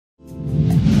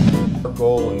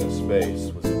goal in this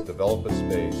space was to develop a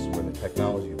space where the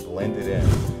technology blended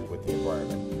in with the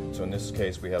environment. So in this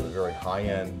case, we have a very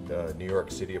high-end New York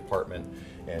City apartment,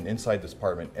 and inside this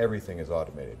apartment, everything is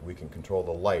automated. We can control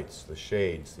the lights, the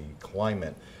shades, the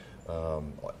climate,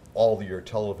 all your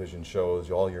television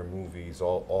shows, all your movies,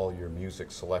 all your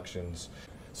music selections.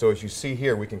 So as you see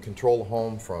here, we can control the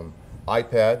home from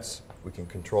iPads, we can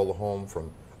control the home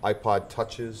from iPod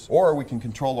Touches, or we can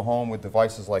control the home with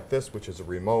devices like this, which is a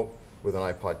remote with an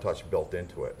iPod Touch built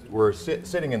into it. We're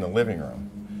sitting in the living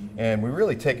room, and we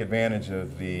really take advantage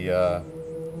of the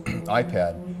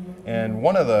iPad. And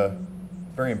one of the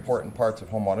very important parts of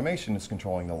home automation is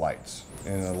controlling the lights.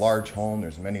 In a large home,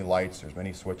 there's many lights, there's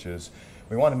many switches.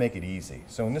 We want to make it easy.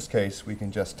 So in this case, we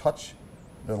can just touch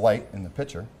the light in the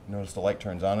picture. Notice the light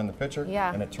turns on in the picture,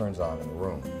 and it turns on in the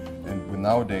room. And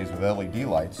nowadays with LED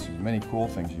lights, there's many cool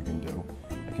things you can do.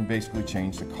 It can basically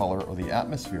change the color or the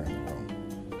atmosphere in the room.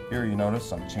 Here you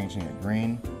notice I'm changing it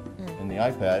green in the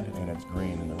iPad, and it's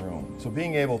green in the room. So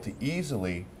being able to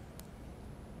easily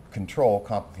control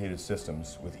complicated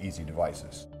systems with easy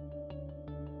devices.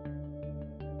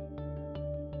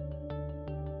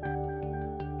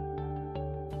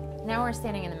 Now we're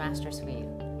standing in the master suite.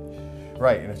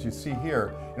 Right, and as you see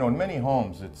here, in many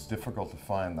homes it's difficult to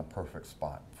find the perfect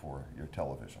spot for your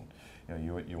television.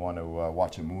 You want to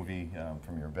watch a movie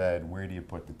from your bed. Where do you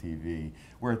put the TV?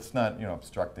 Where it's not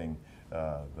obstructing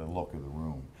the look of the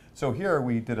room. So here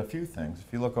we did a few things.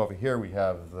 If you look over here, we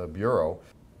have the bureau.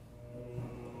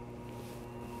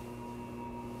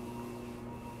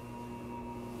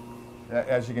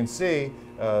 As you can see,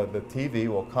 the TV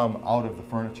will come out of the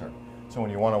furniture. So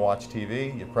when you want to watch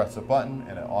TV, you press a button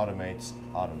and it automates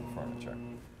out of the furniture.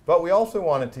 But we also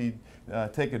wanted to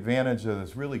take advantage of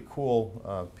this really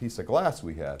cool piece of glass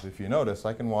we have. If you notice,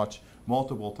 I can watch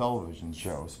multiple television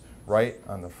shows right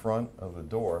on the front of the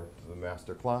door to the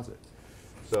master closet.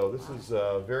 So this is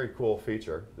a very cool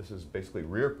feature. This is basically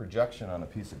rear projection on a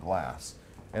piece of glass,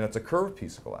 and it's a curved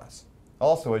piece of glass.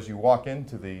 Also, as you walk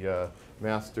into the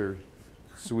master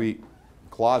suite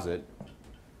closet,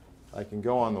 I can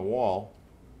go on the wall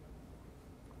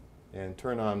and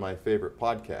turn on my favorite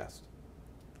podcast.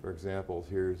 For example,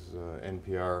 here's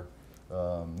NPR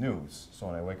News. So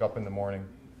when I wake up in the morning,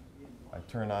 I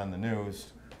turn on the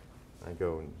news, I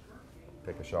go and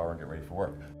take a shower and get ready for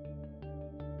work.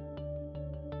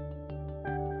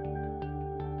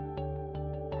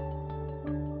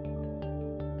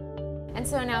 And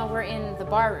so now we're in the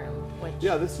bar room, which...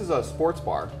 Yeah, this is a sports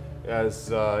bar. As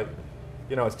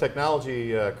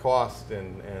technology costs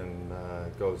and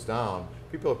goes down,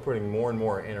 people are putting more and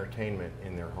more entertainment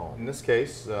in their home. In this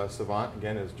case, Savant,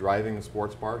 again, is driving the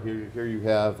sports bar. Here you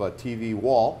have a TV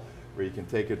wall where you can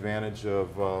take advantage of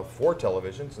 4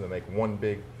 televisions and make one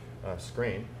big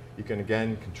screen. You can,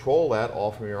 again, control that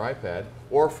all from your iPad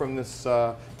or from this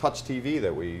touch TV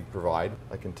that we provide.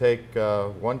 I can take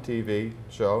one TV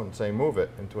show and say move it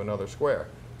into another square.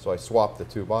 So I swap the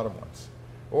 2 bottom ones.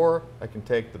 Or I can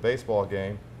take the baseball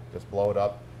game, just blow it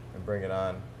up, and bring it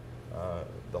on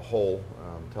the whole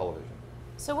television.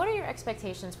 So what are your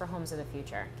expectations for homes of the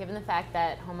future, given the fact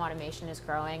that home automation is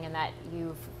growing and that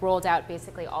you've rolled out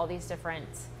basically all these different,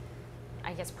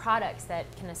 products that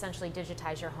can essentially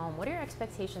digitize your home? What are your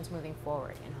expectations moving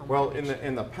forward in home automation? Well,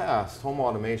 in the past, home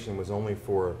automation was only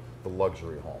for the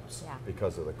luxury homes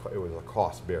because of it was a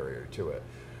cost barrier to it.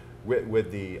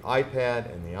 With the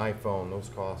iPad and the iPhone, those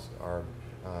costs are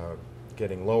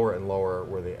getting lower and lower,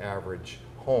 where the average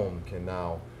home can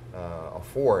now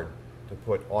afford to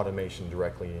put automation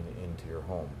directly into your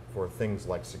home for things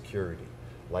like security,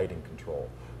 lighting control,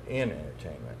 and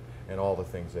entertainment, and all the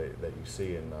things that you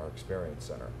see in our experience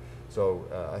center. So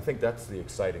I think that's the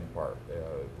exciting part,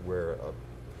 where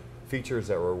features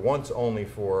that were once only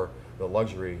for the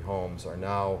luxury homes are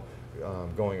now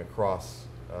going across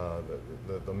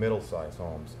the middle-sized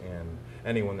homes, and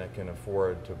anyone that can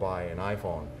afford to buy an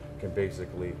iPhone can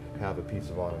basically have a piece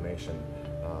of automation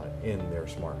in their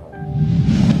smart home.